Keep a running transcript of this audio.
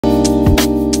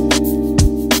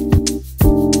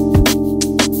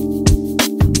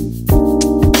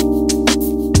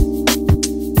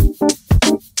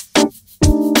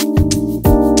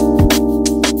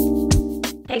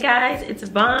guys, it's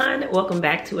Vaughn. Welcome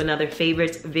back to another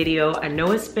favorites video. I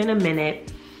know it's been a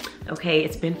minute. Okay,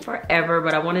 it's been forever,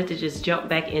 but I wanted to just jump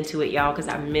back into it, y'all, because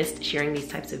I missed sharing these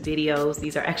types of videos.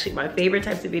 These are actually my favorite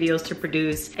types of videos to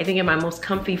produce. I think in my most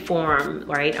comfy form,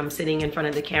 right? I'm sitting in front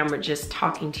of the camera just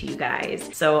talking to you guys.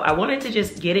 So I wanted to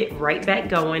just get it right back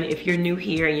going. If you're new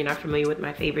here and you're not familiar with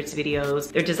my favorites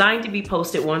videos, they're designed to be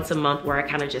posted once a month where I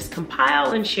kind of just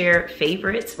compile and share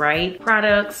favorites, right?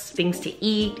 Products, things to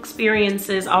eat,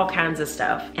 experiences, all kinds of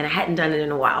stuff. And I hadn't done it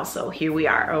in a while, so here we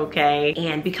are, okay?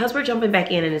 And because we're jumping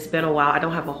back in and it's been a while, I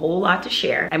don't have a whole lot to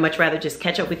share. I'd much rather just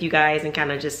catch up with you guys and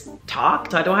kind of just talk.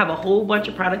 So I don't have a whole bunch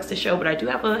of products to show, but I do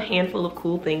have a handful of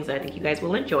cool things that I think you guys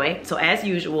will enjoy. So as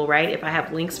usual, right, if I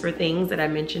have links for things that I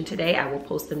mentioned today, I will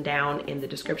post them down in the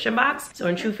description box. So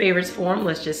in true favorites form,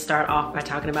 let's just start off by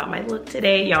talking about my look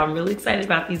today. Y'all, I'm really excited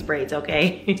about these braids,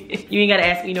 okay? You ain't gotta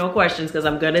ask me no questions because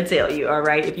I'm gonna tell you, all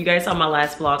right? If you guys saw my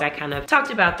last vlog, I kind of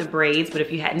talked about the braids, but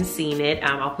if you hadn't seen it,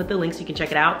 I'll put the links, you can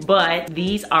check it out. But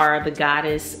these are the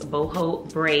Goddess boho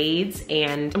braids,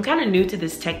 and I'm kind of new to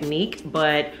this technique,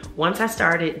 but once I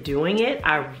started doing it,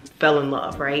 I fell in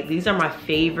love, right? These are my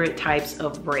favorite types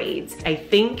of braids. I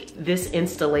think this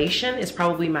installation is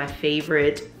probably my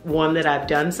favorite one that I've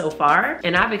done so far,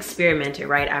 and I've experimented,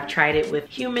 right? I've tried it with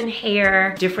human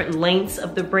hair, different lengths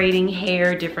of the braiding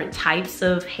hair, different types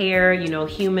of hair, you know,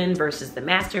 human versus the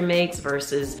master mix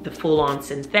versus the full-on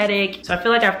synthetic. So I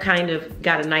feel like I've kind of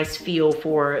got a nice feel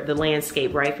for the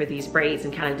landscape, right, for these braids,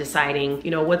 and kind of deciding, you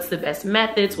know, what's the best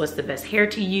methods, what's the best hair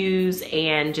to use,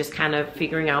 and just kind of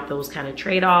figuring out those kind of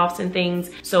trade-offs and things.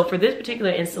 So for this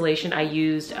particular installation, I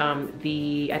used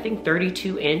the, I think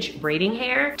 32-inch braiding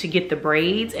hair to get the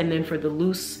braids. And then for the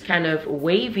loose kind of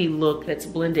wavy look that's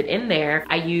blended in there,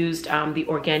 I used the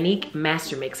Organique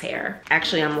Master Mix hair.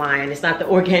 Actually, I'm lying. It's not the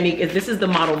Organique. This is the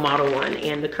model one.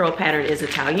 And the curl pattern is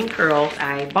Italian curl.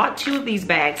 I bought 2 of these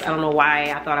bags. I don't know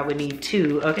why I thought I would need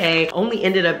 2, okay? Only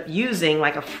ended up using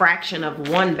like a fraction of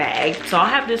 1 bag. So I'll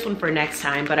have this one for next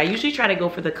time, but I usually try to go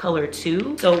for the color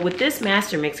 2. So with this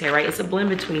Master Mix hair, right, it's a blend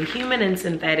between human and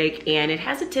synthetic, and it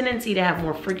has a tendency to have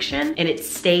more friction and it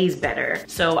stays better.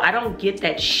 So I don't get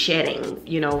that shedding,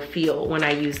 you know, feel when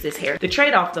I use this hair. The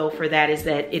trade-off though for that is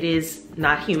that it is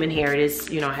not human hair. It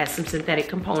is, you know, has some synthetic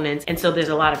components, and so there's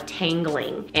a lot of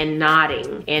tangling and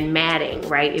knotting and matting,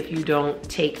 right, if you don't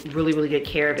take really, really good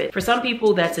care of it. For some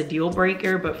people, that's a deal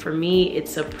breaker, but for me,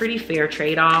 it's a pretty fair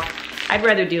trade-off. I'd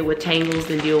rather deal with tangles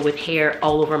than deal with hair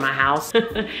all over my house.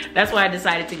 That's why I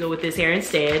decided to go with this hair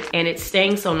instead. And it's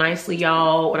staying so nicely,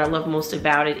 y'all. What I love most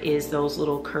about it is those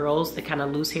little curls, the kind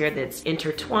of loose hair that's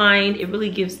intertwined. It really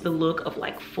gives the look of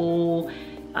like full,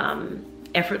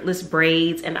 effortless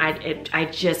braids, and I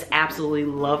just absolutely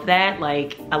love that.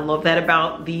 Like, I love that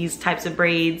about these types of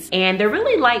braids, and they're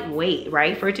really lightweight,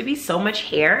 right? For it to be so much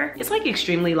hair, it's like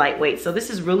extremely lightweight. So this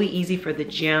is really easy for the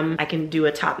gym. I can do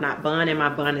a top knot bun, and my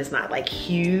bun is not like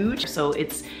huge, so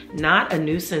it's not a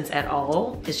nuisance at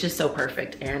all. It's just so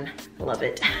perfect, and I love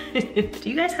it. Do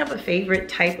you guys have a favorite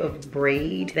type of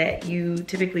braid that you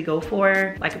typically go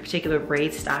for, like a particular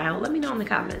braid style? Let me know in the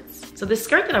comments. So this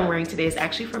skirt that I'm wearing today is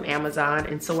actually from Amazon,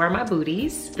 and so are my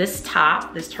booties. This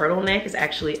top, this turtleneck, is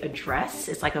actually a dress.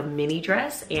 It's like a mini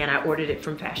dress, and I ordered it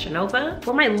from Fashion Nova.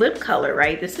 For my lip color,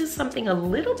 right, this is something a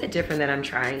little bit different that I'm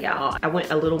trying, y'all. I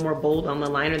went a little more bold on the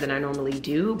liner than I normally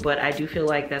do, but I do feel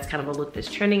like that's kind of a look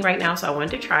that's trending right now, so I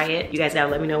wanted to try it. You guys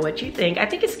gotta let me know what you think. I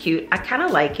think it's cute. I kind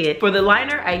of like it. For the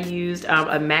liner, I used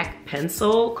a MAC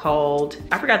pencil called,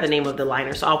 I forgot the name of the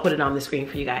liner, so I'll put it on the screen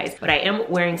for you guys. But I am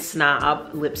wearing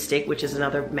Snob lipstick, which is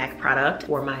another MAC product,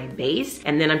 for my base.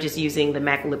 And then I'm just using the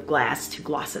MAC lip glass to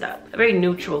gloss it up. A very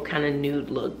neutral kind of nude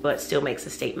look, but still makes a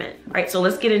statement. All right, so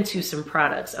let's get into some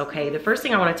products, okay? The first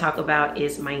thing I wanna talk about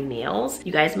is my nails.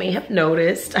 You guys may have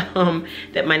noticed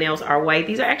that my nails are white.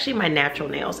 These are actually my natural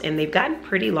nails, and they've gotten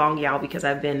pretty long, y'all, because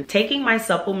I've been taking my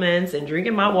supplements and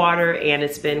drinking my water, and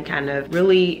it's been kind of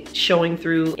really showing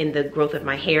through in the growth of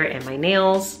my hair and my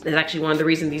nails. That's actually one of the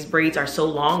reasons these braids are so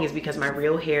long, is because my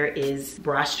real hair is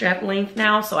bra strap length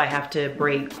now, so I have to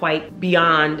braid quite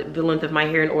beyond the length of my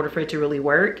hair in order for it to really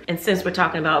work. And since we're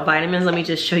talking about vitamins, let me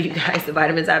just show you guys the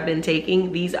vitamins I've been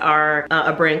taking. These are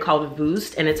a brand called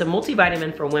Boost, and it's a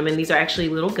multivitamin for women. These are actually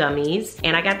little gummies,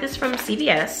 and I got this from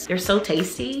CVS. They're so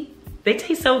tasty. they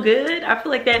taste so good. I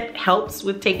feel like that helps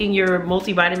with taking your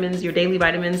multivitamins, your daily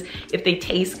vitamins, if they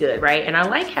taste good, right? And I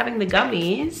like having the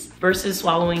gummies versus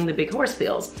swallowing the big horse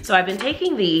pills. So I've been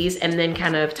taking these and then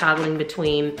kind of toggling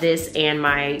between this and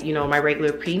my, you know, my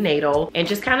regular prenatal, and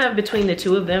just kind of between the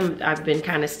two of them, I've been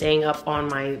kind of staying up on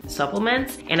my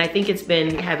supplements. And I think it's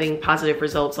been having positive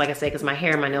results, like I said, because my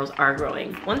hair and my nails are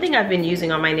growing. One thing I've been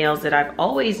using on my nails that I've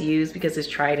always used because it's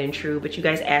tried and true, but you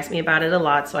guys asked me about it a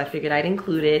lot, so I figured I'd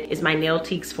include it, is my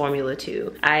Nailtiques Formula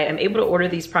 2. I am able to order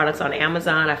these products on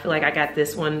Amazon. I feel like I got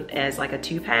this one as like a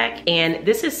 2-pack, and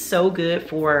this is so good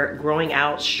for growing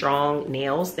out strong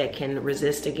nails that can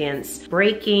resist against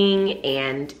breaking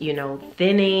and, you know,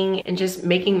 thinning, and just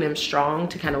making them strong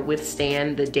to kind of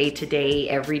withstand the day-to-day,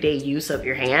 everyday use of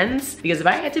your hands. Because if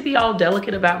I had to be all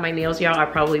delicate about my nails, y'all, I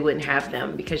probably wouldn't have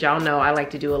them, because y'all know I like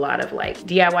to do a lot of like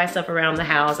DIY stuff around the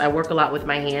house. I work a lot with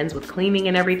my hands with cleaning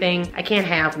and everything. I can't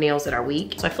have nails that are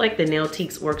weak. So I feel like the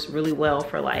Nailtiques works really well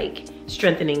for like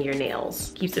strengthening your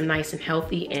nails. Keeps them nice and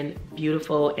healthy and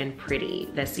beautiful and pretty.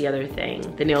 That's the other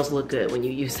thing. The nails look good when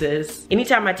you use this.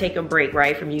 Anytime I take a break,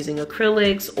 right, from using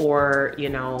acrylics or, you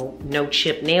know, no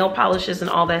chip nail polishes and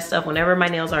all that stuff, whenever my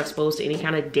nails are exposed to any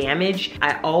kind of damage,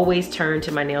 I always turn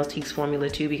to my Nailtiques Formula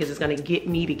 2 because it's gonna get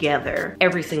me together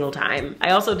every single time.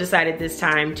 I also decided this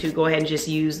time to go ahead and just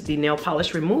use the nail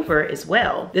polish remover as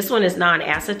well. This one is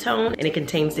non-acetone and it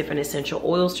contains different essential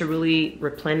oils to really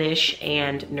replenish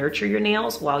and nurture your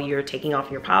nails while you're taking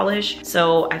off your polish.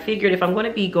 So I figured if I'm going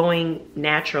to be going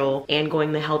natural and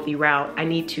going the healthy route, I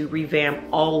need to revamp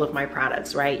all of my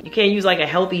products, right? You can't use like a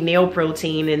healthy nail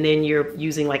protein and then you're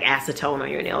using like acetone on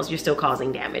your nails. You're still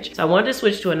causing damage. So I wanted to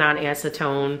switch to a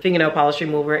non-acetone fingernail polish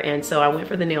remover, and so I went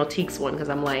for the Nailtiques one because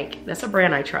I'm like, that's a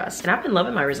brand I trust, and I've been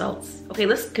loving my results. Okay,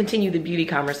 let's continue the beauty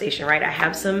conversation, right? I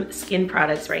have some skin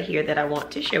products right here that I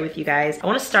want to share with you guys. I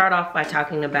want to start off by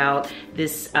talking about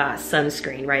this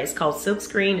sunscreen, right? It's called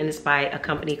Silkscreen and it's by a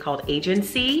company called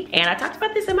Agency. And I talked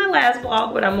about this in my last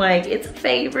vlog, but I'm like, it's a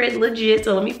favorite, legit,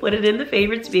 so let me put it in the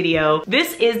favorites video.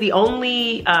 This is the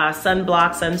only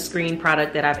sunblock sunscreen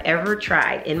product that I've ever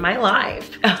tried in my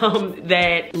life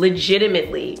that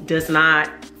legitimately does not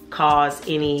cause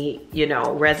any, you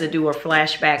know, residue or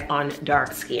flashback on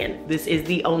dark skin. This is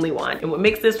the only one. And what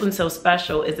makes this one so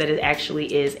special is that it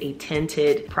actually is a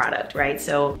tinted product, right?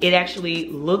 So it actually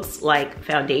looks like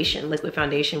foundation, liquid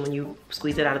foundation, when you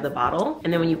squeeze it out of the bottle.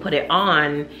 And then when you put it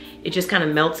on, it just kind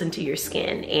of melts into your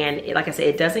skin. And it, like I said,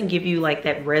 it doesn't give you like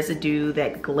that residue,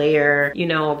 that glare, you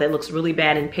know, that looks really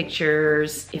bad in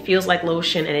pictures. It feels like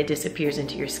lotion and it disappears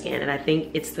into your skin. And I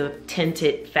think it's the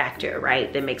tinted factor,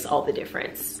 right, that makes all the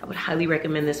difference. I would highly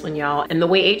recommend this one, y'all. And the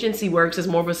way Agency works is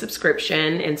more of a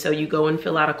subscription. And so you go and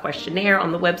fill out a questionnaire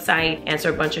on the website, answer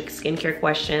a bunch of skincare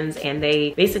questions, and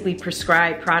they basically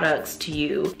prescribe products to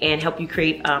you and help you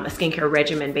create a skincare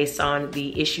regimen based on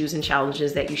the issues and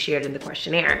challenges that you shared in the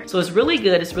questionnaire. So it's really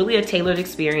good. It's really a tailored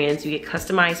experience. You get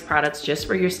customized products just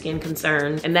for your skin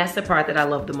concerns. And that's the part that I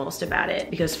love the most about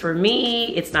it. Because for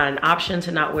me, it's not an option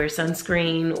to not wear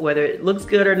sunscreen. Whether it looks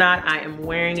good or not, I am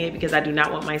wearing it because I do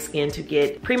not want my skin to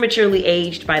get prematurely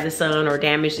aged by the sun or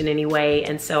damaged in any way.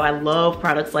 And so I love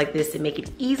products like this that make it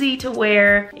easy to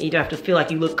wear. And you don't have to feel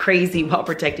like you look crazy while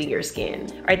protecting your skin.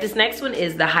 All right, this next one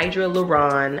is the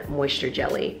Hydroluron Moisture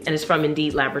Jelly. And it's from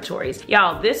Indeed Laboratories.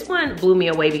 Y'all, this one blew me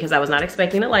away because I was not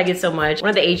expecting to like it so much. One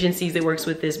of the agencies that works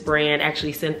with this brand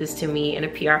actually sent this to me in a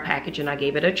PR package and I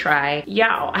gave it a try.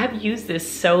 Y'all, I've used this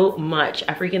so much.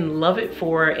 I freaking love it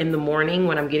for in the morning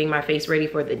when I'm getting my face ready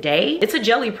for the day. It's a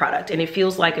jelly product and it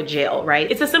feels like a gel, right?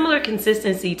 It's a similar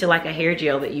consistency to like a hair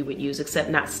gel that you would use, except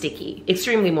not sticky.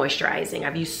 Extremely moisturizing.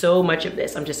 I've used so much of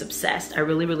this. I'm just obsessed. I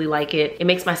really, really like it. It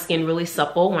makes my skin really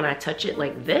supple when I touch it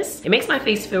like this. It makes my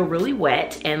face feel really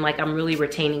wet and like I'm really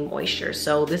retaining moisture.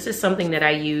 So this is something that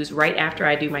I use right after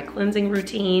I do my cleansing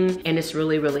routine, and it's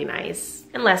really, really nice.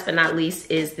 And last but not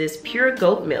least is this Pure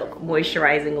Goat Milk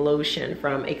Moisturizing Lotion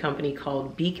from a company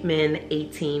called Beekman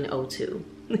 1802.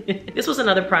 This was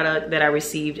another product that I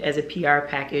received as a PR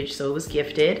package, so it was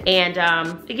gifted. And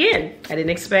again, I didn't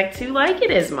expect to like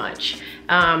it as much.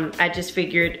 I just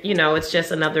figured, you know, it's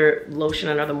just another lotion,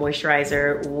 another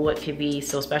moisturizer. What could be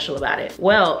so special about it?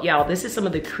 Well, y'all, this is some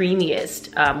of the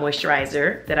creamiest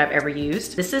moisturizer that I've ever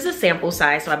used. This is a sample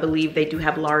size, so I believe they do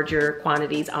have larger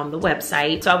quantities on the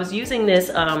website. So I was using this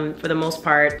for the most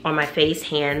part on my face,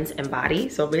 hands, and body.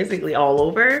 So basically all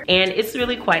over. And it's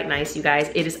really quite nice, you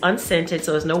guys. It is unscented,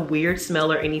 so there's no weird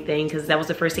smell or anything, because that was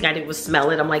the first thing I did was smell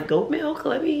it. I'm like, goat milk,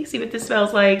 let me see what this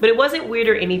smells like. But it wasn't weird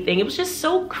or anything. It was just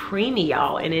so creamy, y'all.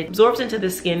 y'all, and it absorbs into the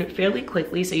skin fairly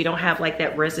quickly, so you don't have like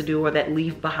that residue or that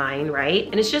leave behind, right?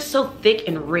 And it's just so thick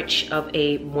and rich of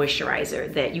a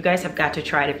moisturizer that you guys have got to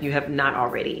try it if you have not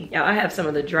already. Y'all, I have some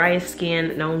of the driest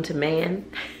skin known to man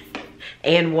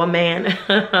and woman.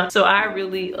 So I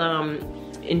really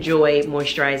enjoy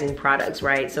moisturizing products,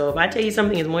 right? So if I tell you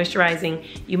something is moisturizing,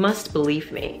 you must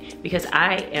believe me, because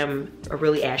I am a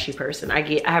really ashy person.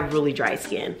 I have really dry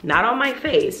skin, not on my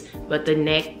face, but the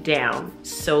neck down,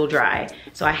 so dry.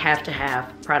 So I have to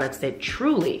have products that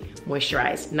truly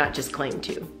moisturize, not just claim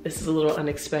to. This is a little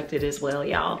unexpected as well,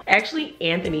 y'all. Actually,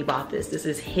 Anthony bought this. This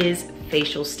is his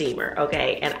facial steamer,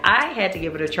 okay? And I had to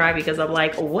give it a try because I'm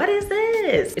like, what is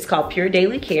this? It's called Pure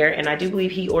Daily Care, and I do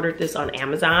believe he ordered this on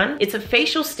Amazon. It's a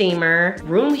facial steamer,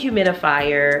 room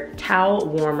humidifier, towel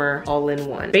warmer, all in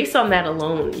one. Based on that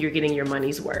alone, you're getting your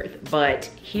money's worth. But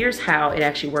here's how it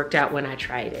actually worked out when I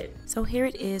tried it. So here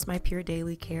it is, my Pure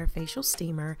Daily Care facial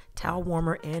steamer, towel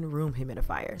warmer, and room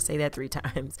humidifier. Say that 3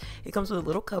 times. It comes with a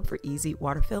little cup for easy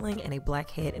water filling and a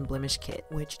blackhead and blemish kit,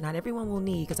 which not everyone will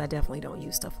need because I definitely don't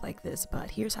use stuff like this.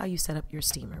 But here's how you set up your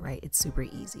steamer, right? It's super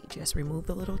easy. Just remove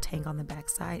the little tank on the back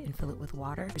side and fill it with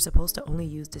water. You're supposed to only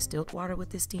use distilled water with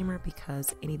this steamer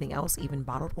because anything else, even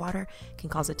bottled water, can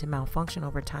cause it to malfunction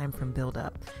over time from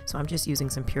buildup. So I'm just using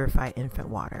some purified infant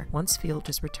water. Once filled,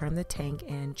 just return the tank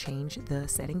and change the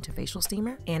setting to facial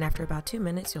steamer. And after about 2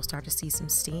 minutes, you'll start to see some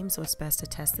steam. So it's best to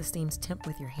test the steam's temp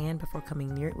with your hand before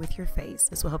coming near it with your face.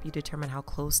 This will help you determine how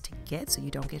close to get so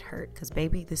you don't get hurt. Because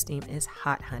baby, the steam is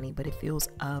hot, honey, but it feels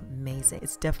amazing.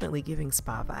 It's definitely giving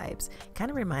spa vibes. Kind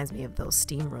of reminds me of those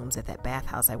steam rooms at that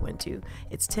bathhouse I went to.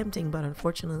 It's tempting, but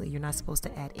unfortunately, you're not supposed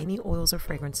to add any oils or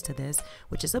fragrance to this,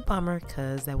 which is a bummer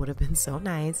because that would have been so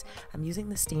nice. I'm using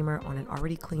the steamer on an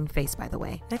already clean face, by the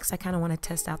way. Next, I kind of want to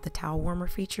test out the towel warmer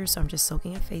feature, so I'm just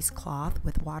soaking a face cloth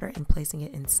with water and placing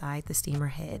it inside the steamer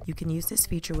head. You can use this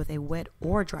feature with a wet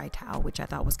or dry towel, which I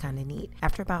thought was kind of neat.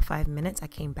 After about 5 minutes, I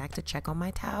came back to check on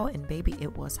my towel, and baby,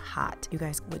 it was hot. You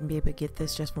guys wouldn't be able to get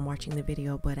this just from watching the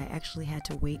video, but I actually had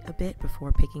to wait a bit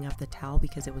before picking up the towel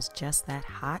because it was just that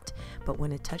hot. But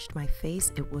when it touched my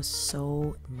face, it was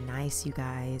so nice, you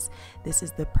guys. This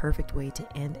is the perfect way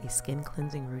to end a skin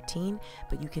cleansing routine,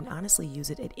 but you can honestly use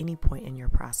it at any point in your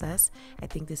process. I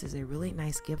think this is a really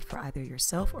nice gift for either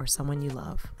yourself or someone you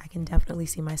love. I can definitely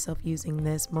see myself using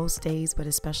this most days, but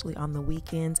especially on the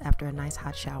weekends after a nice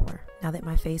hot shower. Now that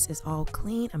my face is all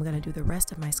clean, I'm going to do the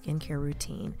rest of my skincare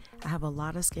routine. I have a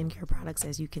lot of skincare products,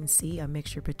 as you can see, a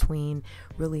mixture between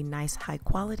really nice high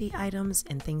quality items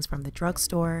and things from the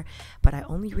drugstore, but I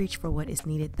only reach for what is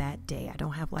needed that day. I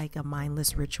don't have like a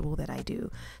mindless ritual that I do.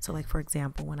 So like, for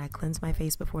example, when I cleanse my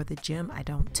face before the gym, I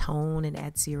don't tone and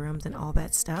add serums and all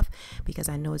that stuff because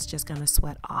I know it's just going to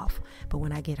sweat off. But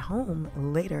when I get home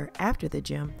later after the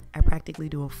gym, I practically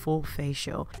do a full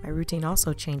facial. My routine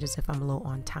also changes if I'm low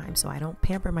on time, so I don't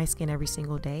pamper my skin every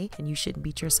single day, and you shouldn't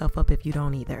beat yourself up if you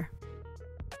don't either.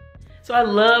 So I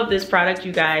love this product,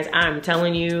 you guys. I'm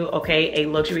telling you, okay, a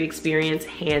luxury experience,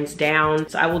 hands down.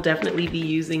 So I will definitely be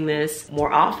using this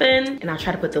more often, and I'll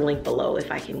try to put the link below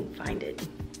if I can find it.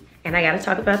 And I gotta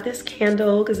talk about this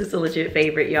candle because it's a legit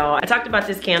favorite, y'all. I talked about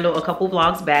this candle a couple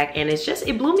vlogs back, and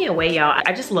it blew me away, y'all.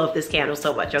 I just love this candle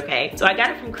so much, okay? So I got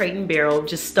it from Crate & Barrel,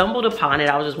 just stumbled upon it.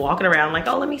 I was just walking around like,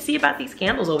 oh, let me see about these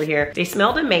candles over here. They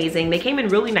smelled amazing. They came in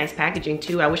really nice packaging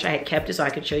too. I wish I had kept it so I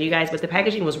could show you guys, but the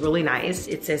packaging was really nice.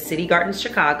 It says City Gardens,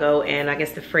 Chicago, and I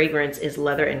guess the fragrance is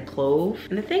leather and clove.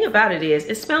 And the thing about it is,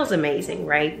 it smells amazing,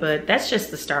 right? But that's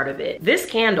just the start of it. This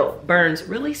candle burns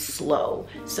really slow.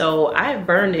 So I've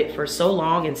burned it for so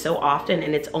long and so often,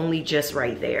 and it's only just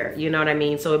right there, you know what I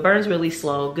mean? So it burns really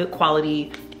slow, good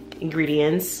quality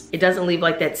ingredients. It doesn't leave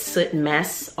like that soot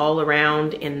mess all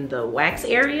around in the wax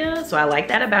area, so I like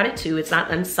that about it too. It's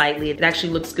not unsightly. It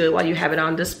actually looks good while you have it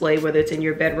on display, whether it's in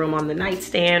your bedroom on the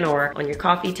nightstand or on your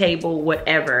coffee table,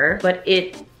 whatever. But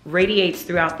it radiates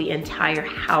throughout the entire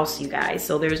house, you guys.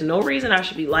 So there's no reason I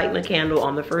should be lighting a candle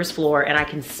on the first floor and I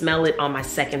can smell it on my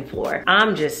second floor.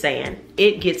 I'm just saying,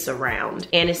 it gets around.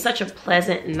 And it's such a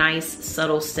pleasant, nice,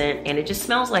 subtle scent, and it just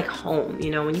smells like home. You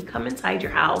know, when you come inside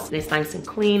your house and it's nice and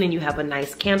clean and you have a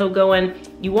nice candle going,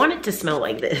 you want it to smell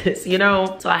like this, you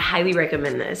know? So I highly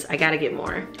recommend this. I gotta get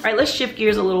more. All right, let's shift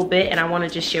gears a little bit, and I wanna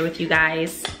just share with you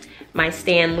guys my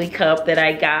Stanley cup that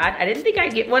I got. I didn't think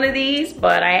I'd get one of these,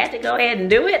 but I had to go ahead and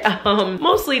do it.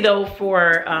 Mostly though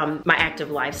for my active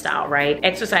lifestyle, right?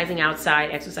 Exercising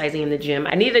outside, exercising in the gym.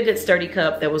 I needed a good sturdy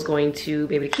cup that was going to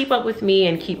be able to keep up with me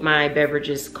and keep my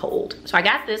beverages cold. So I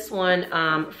got this one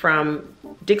from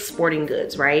Dick's Sporting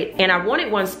Goods, right? And I wanted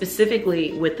one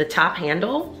specifically with the top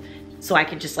handle so I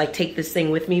can just like take this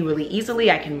thing with me really easily.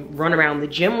 I can run around the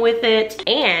gym with it.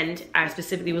 And I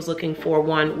specifically was looking for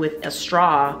one with a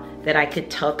straw that I could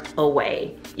tuck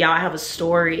away. Y'all, I have a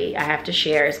story I have to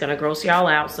share. It's gonna gross y'all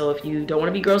out, so if you don't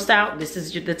wanna be grossed out, this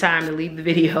is the time to leave the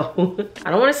video. I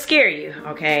don't wanna scare you,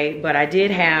 okay? But I did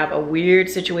have a weird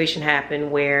situation happen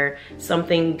where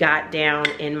something got down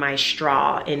in my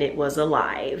straw and it was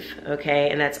alive, okay?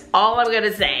 And that's all I'm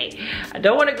gonna say. I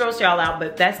don't wanna gross y'all out,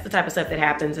 but that's the type of stuff that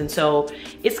happens. And so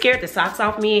it scared the socks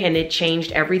off me, and it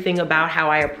changed everything about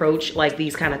how I approach like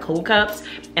these kind of cold cups.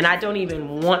 And I don't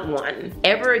even want one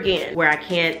ever again where I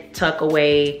can't tuck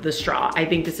away the straw. I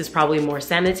think this is probably more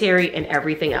sanitary and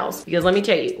everything else. Because let me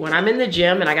tell you, when I'm in the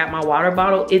gym and I got my water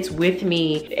bottle, it's with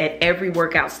me at every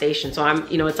workout station. So I'm,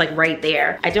 you know, it's like right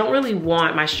there. I don't really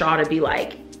want my straw to be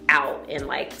like out and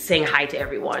like saying hi to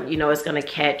everyone. You know, it's gonna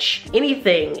catch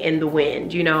anything in the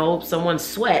wind, you know, someone's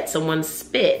sweat, someone's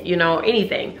spit, you know,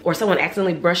 anything, or someone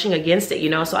accidentally brushing against it, you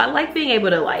know. So I like being able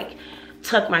to like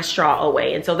tuck my straw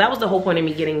away. And so that was the whole point of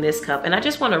me getting this cup. And I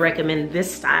just want to recommend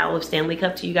this style of Stanley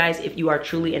cup to you guys if you are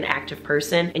truly an active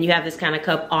person and you have this kind of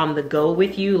cup on the go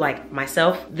with you, like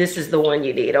myself. This is the one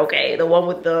you need, okay? The one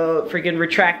with the freaking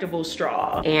retractable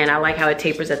straw. And I like how it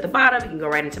tapers at the bottom. You can go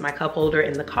right into my cup holder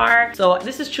in the car. So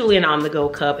this is truly an on the go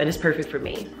cup, and it's perfect for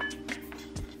me.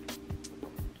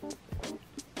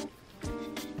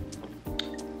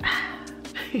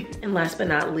 And last but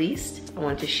not least, I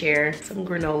want to share some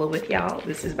granola with y'all.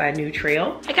 This is by New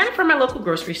Trail. I got it from my local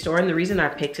grocery store, and the reason I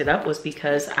picked it up was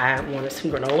because I wanted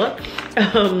some granola.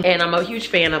 And I'm a huge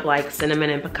fan of like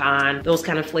cinnamon and pecan, those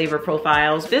kind of flavor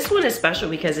profiles. This one is special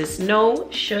because it's no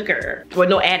sugar, well,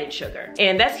 no added sugar.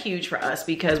 And that's huge for us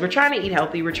because we're trying to eat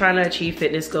healthy. We're trying to achieve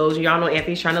fitness goals. Y'all know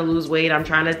Anthony's trying to lose weight. I'm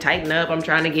trying to tighten up. I'm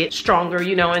trying to get stronger,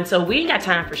 you know, and so we ain't got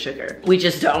time for sugar. We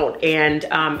just don't. And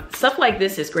stuff like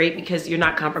this is great because you're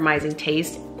not compromising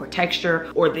taste or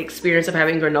texture or the experience of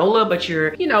having granola, but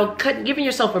you're, you know, giving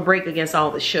yourself a break against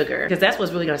all the sugar, because that's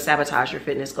what's really gonna sabotage your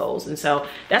fitness goals. And so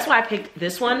that's why I picked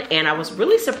this one, and I was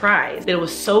really surprised that it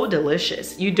was so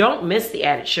delicious. You don't miss the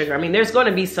added sugar. I mean, there's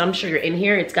gonna be some sugar in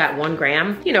here. It's got 1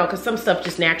 gram, you know, because some stuff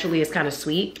just naturally is kind of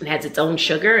sweet and has its own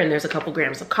sugar, and there's a couple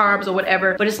grams of carbs or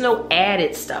whatever, but it's no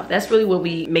added stuff. That's really where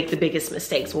we make the biggest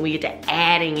mistakes, when we get to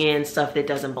adding in stuff that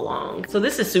doesn't belong. So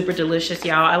this is super delicious,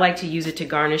 y'all. I like to use it to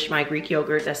garnish my Greek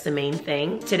yogurt. That's the main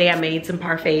thing. Today I made some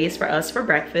parfaits for us for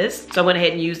breakfast. So I went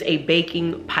ahead and used a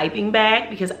baking piping bag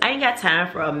because I ain't got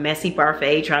time for a messy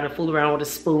parfait trying to fool around with a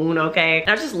spoon, okay? And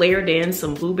I just layered in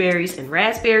some blueberries and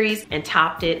raspberries and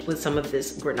topped it with some of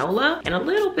this granola and a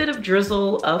little bit of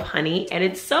drizzle of honey, and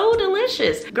it's so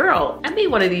delicious. Girl, I made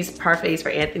one of these parfaits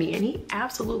for Anthony and he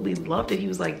absolutely loved it. He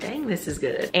was like, dang, this is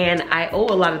good. And I owe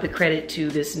a lot of the credit to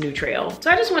this New Trail. So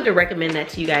I just wanted to recommend that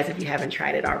to you guys if you haven't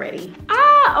tried it already.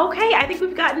 Okay, I think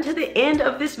we've gotten to the end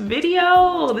of this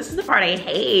video. This is the part I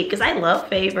hate because I love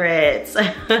favorites.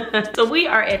 So we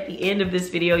are at the end of this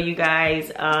video, you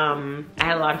guys. I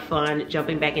had a lot of fun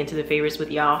jumping back into the favorites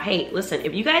with y'all. Hey, listen,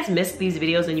 if you guys missed these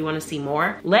videos and you want to see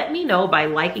more, let me know by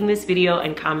liking this video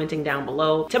and commenting down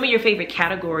below. Tell me your favorite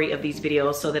category of these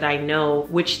videos so that I know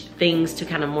which things to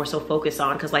kind of more so focus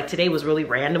on, because like today was really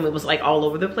random. It was like all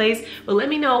over the place. But let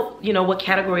me know, you know, what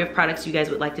category of products you guys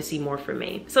would like to see more from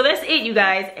me. So that's it, you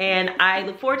guys, and I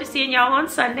look forward to seeing y'all on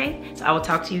Sunday. So I will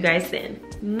talk to you guys then.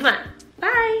 Mwah.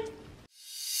 Bye.